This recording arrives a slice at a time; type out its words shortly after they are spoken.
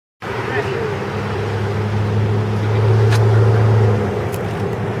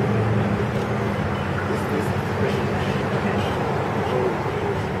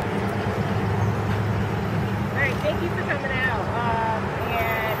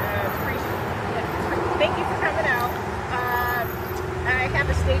thank you for coming out. I have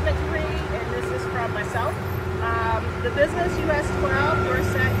a statement to read, and this is from myself. The business US 12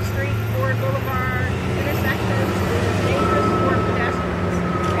 Dorset Street, Ford Boulevard intersections is dangerous for pedestrians.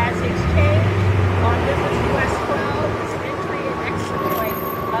 As the exchange on business US 12 is entry and exit point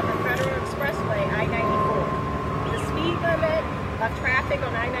of the Federal Expressway I-94. The speed limit of traffic on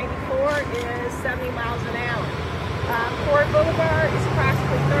I-94 is 70 miles an hour. Ford Boulevard is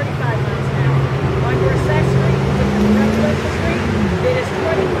approximately 35 miles an hour. On Dorset Street, which is residential street, it is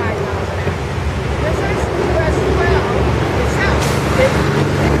 25 miles an hour. Business US 12 itself is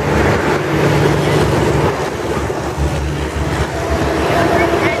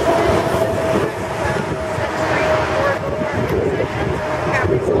have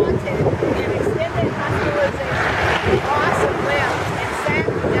resulted in extended hospitalization, loss of limbs, and sad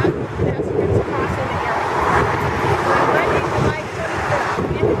death of pedestrians crossing the area. On Monday, July 25th,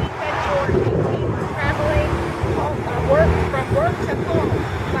 Independent George 18 was traveling from work to home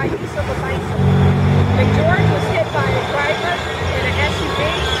by use of a bicycle. McGeorge was hit by a driver in an SUV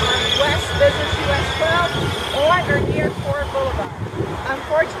on West Business US 12 on or near Ford Boulevard.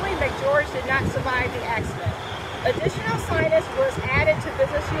 Unfortunately, McGeorge did not survive the accident. Additional signage was added to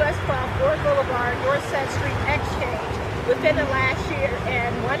Business US 12 Ford Boulevard Dorset Street Exchange within the last year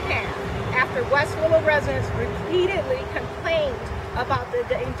and one half after West Willow residents repeatedly complained about the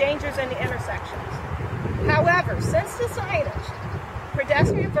dangers in the intersections. However, since the signage,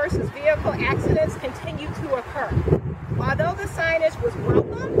 pedestrian versus vehicle accidents continue to occur. Although the signage was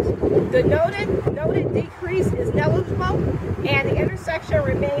welcomed, the noted decrease is negligible, and the intersection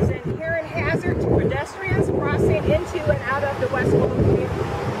remains an inherent hazard to pedestrians crossing into and out of the West Willow community.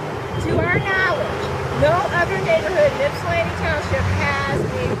 To our knowledge, no other neighborhood in Ypsilanti Township has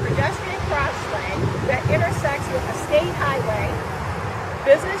a pedestrian crossway that intersects with a state highway,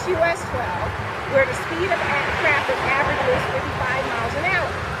 Business US 12, where the speed of traffic averages 55 miles an hour.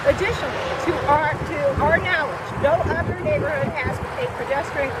 Additionally, to our knowledge, no other neighborhood has a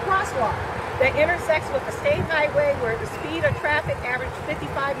pedestrian crosswalk that intersects with a state highway where the speed of traffic averages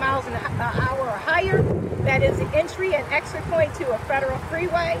 55 miles an hour or higher. That is the entry and exit point to a federal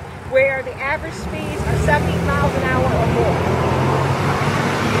freeway where the average speeds are 70 miles an hour or more.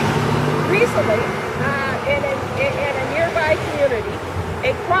 Recently, in a nearby community,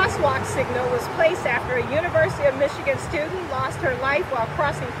 a crosswalk signal was placed after a University of Michigan student lost her life while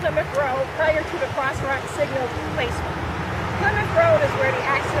crossing Plymouth Road prior to the crosswalk signal placement. Plymouth Road is where the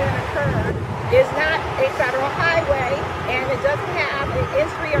accident occurred. It is not a federal highway, and it doesn't have an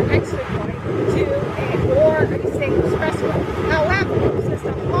entry or exit point to a state expressway. However, since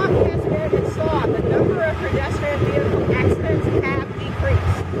the hawk has been installed, the number of pedestrian vehicle accidents have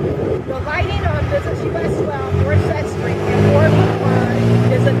decreased. The lighting on Business US 12 Dorset Street and Ford Boulevard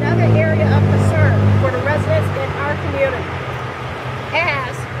is another area of concern for the residents in our community.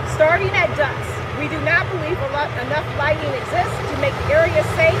 As, starting at dusk, we do not believe enough lighting exists to make the area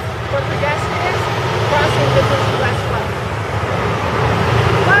safe for pedestrians crossing Business US 12.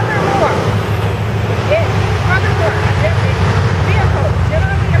 Furthermore, vehicles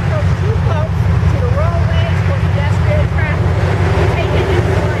generally approach too close to the roadways for pedestrian traffic. Taking this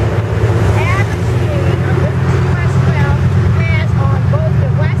point, the average speed of Business US 12 has on both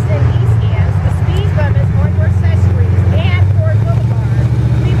the west and east ends the speed limits on Dorset Street and Ford Boulevard.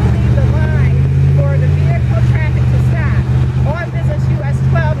 We believe the line for the vehicle traffic to stop on Business US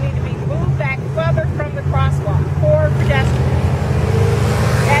 12 need to be moved back further from the crosswalk for pedestrians.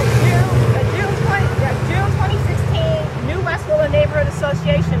 At June 2016 New West Willow Neighborhood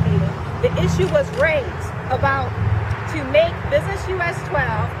Association meeting, the issue was raised about to make Business US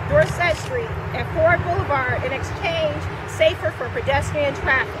 12, Dorset Street, and Ford Boulevard in exchange safer for pedestrian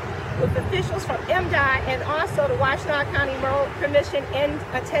traffic, with officials from MDOT and also the Washtenaw County Road Commission in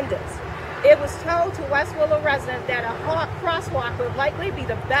attendance. It was told to West Willow residents that a crosswalk would likely be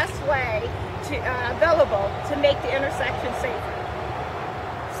the best way available to make the intersection safer.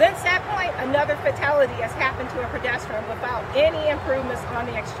 Since that point, another fatality has happened to a pedestrian without any improvements on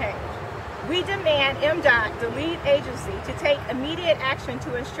the exchange. We demand MDOT, the lead agency, to take immediate action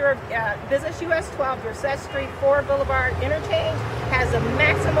to ensure Business US 12 Dorset Street Ford Boulevard Interchange has the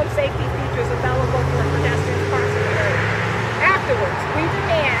maximum safety features available for pedestrians crossing the area. Afterwards, we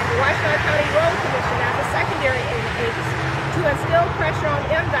demand the Washtenaw County Road Commission as a secondary agency to instill pressure on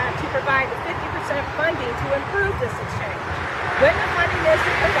MDOT to provide the 50% funding to improve this exchange. When the funding is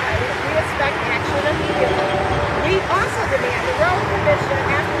provided, we expect action immediately. We also demand the Road Commission,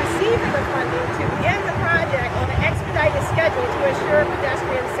 after receiving the funding, to begin the project on an expedited schedule to ensure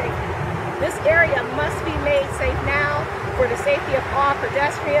pedestrian safety. This area must be made safe now for the safety of all all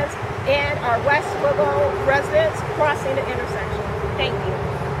pedestrians and our West Willow residents crossing the intersection. Thank you.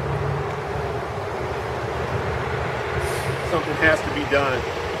 Something has to be done.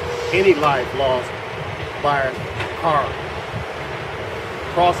 Any life lost by a car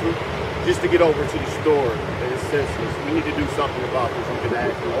crossing just to get over to the store is senseless. We need to do something about this. We've been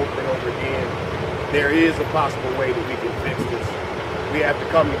asking over and over again. There is a possible way that we can fix this. We have to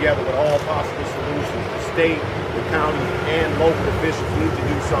come together with all possible solutions. The state, the county, and local officials need to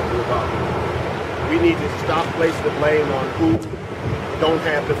do something about it. We need to stop placing the blame on who don't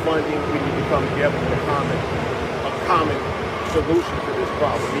have the funding. We need to come together with a common solution to this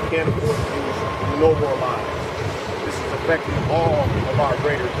problem. We can't afford to lose no more lives. This is affecting all of our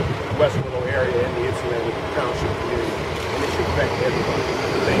greater West Willow area and the Ypsilanti Township community, and it should affect everybody.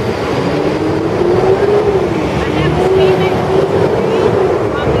 Thank you. I have a statement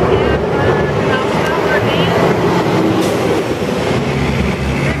on behalf of Councilmember Hayes.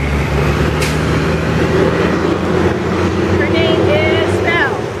 Her name is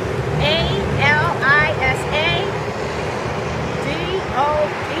spelled A-L-I-S-A-D-O-D-D-L-E.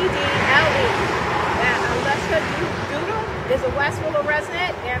 Alessa Doodle is a West Willow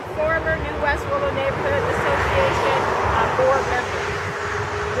resident and former New West Willow Neighborhood Association board member.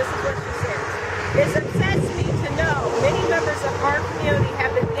 This is what she says. It upsets me to know many members of our community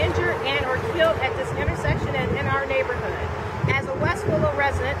have been injured and or killed at this intersection and in our neighborhood. As a West Willow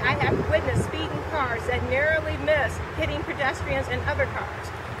resident, I have witnessed speeding cars that narrowly miss hitting pedestrians and other cars.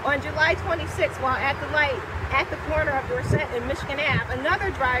 On July 26th, while at the light at the corner of Dorset and Michigan Ave,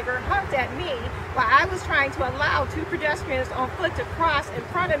 another driver honked at me while I was trying to allow two pedestrians on foot to cross in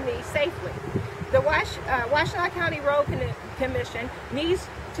front of me safely. The Washtenaw County Road Commission needs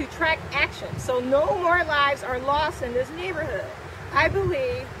to track action so no more lives are lost in this neighborhood. I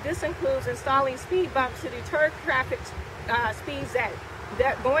believe this includes installing speed bumps to deter traffic speeds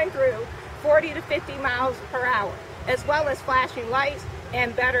that going through 40 to 50 miles per hour, as well as flashing lights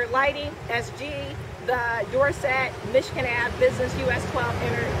and better lighting, SG, the Dorset, Michigan Ave, Business US 12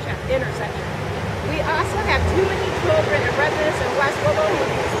 intersection. We also have too many children and residents in West Willow who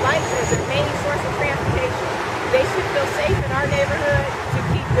use bikes as their main source of transportation. They should feel safe in our neighborhood to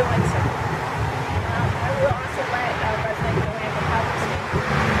keep doing so. I will also let Resident Joanne Public speak.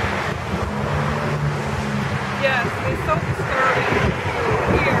 Yes, it's so disturbing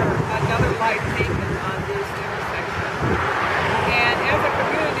to hear another life taken on this intersection. And as a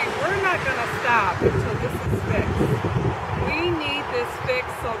community, we're not going to stop until this is fixed. We need this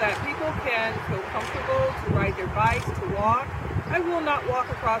fixed so that people can feel comfortable to ride their bikes, to walk. I will not walk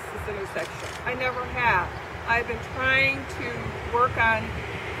across this intersection. I never have. I've been trying to work on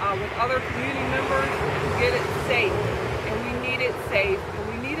with other community members to get it safe. And we need it safe. And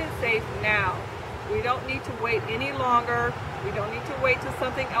we need it safe now. We don't need to wait any longer. We don't need to wait till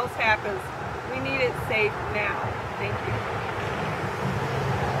something else happens. We need it safe now. Thank you.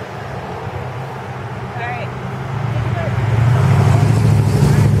 All right.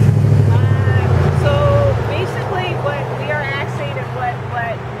 So basically what we are asking and what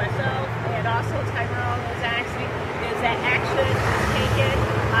myself and also Tyrone is asking is that action is taken.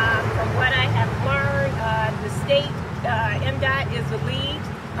 From what I have learned, the state, MDOT is the lead,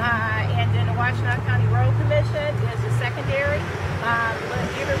 and then the Washtenaw County Road Commission is the secondary. But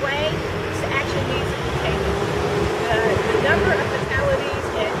either way, this action needs to be taken. The number of fatalities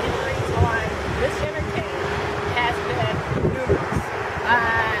and injuries on this interchange has been numerous.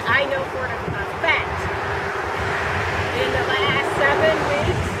 I know for a fact, in the last 7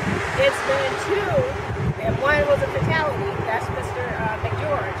 weeks, it's been 2, and one was a fatality. That's Mr.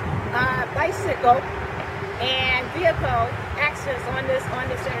 McGeorge. Bicycle and vehicle accidents on this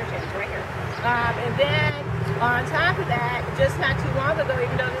interchange right here. And then on top of that, just not too long ago,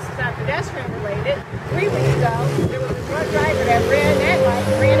 even though this is not pedestrian related, 3 weeks ago, there was a drunk driver that ran that light,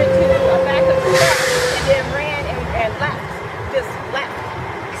 ran into the back of the truck, and then ran and left, just left.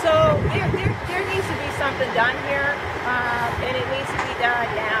 So there needs to be something done here, and it needs to be done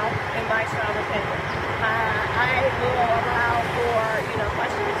now, in my strong opinion. I will allow for,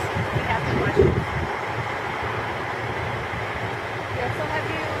 questions. We have some questions. So have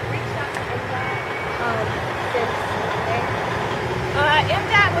you reached out to MDOT since May?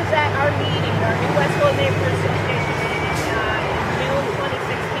 MDOT was at our meeting, our New West Willow Neighborhood Association meeting in June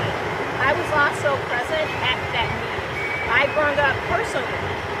 2016. I was also present at that meeting. I brought up personally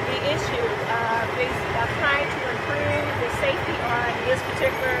the issue of trying to improve the safety on this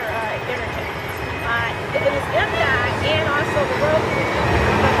particular interchange. It was MDOT and also the road commission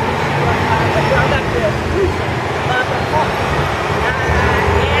that brought up the solution of the park.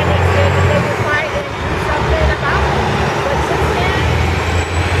 And they said that they were trying to do something about it. But since then,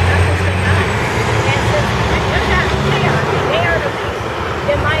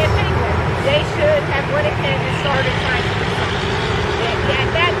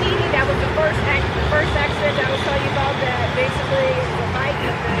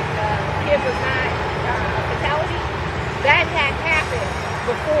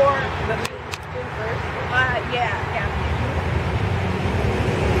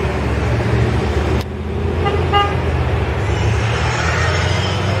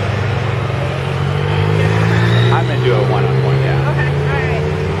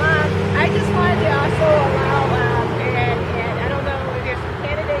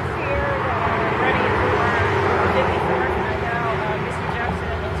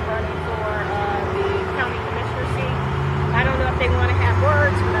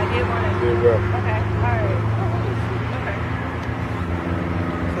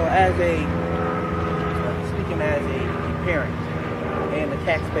 speaking as a parent and a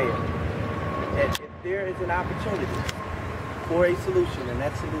taxpayer, that if there is an opportunity for a solution and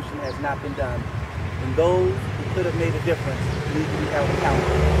that solution has not been done, then those who could have made a difference need to be held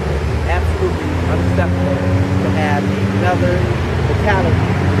accountable. Absolutely unacceptable to have another fatality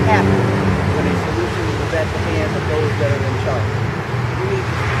happen when a solution was at the hands of those that are in charge. We need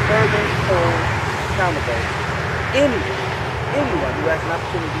to further hold accountable anyone who has an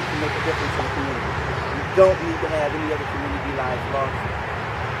opportunity to make a difference in the community. We don't need to have any other community lives lost.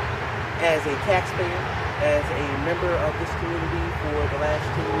 As a taxpayer, as a member of this community for the last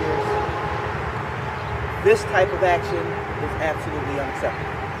 10 years, this type of action is absolutely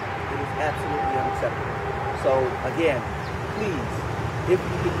unacceptable. It is absolutely unacceptable. So again, please, if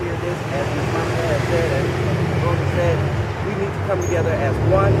you can hear this, as Ms. Monica has said, as Mr. Rhoda said, we need to come together as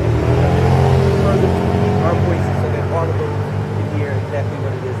one, further keep our voices so that all of those can hear exactly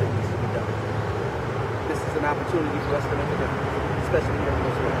what it is that needs to be done. This is an opportunity for us to make a difference, especially here in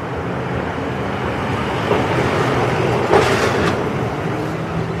this world.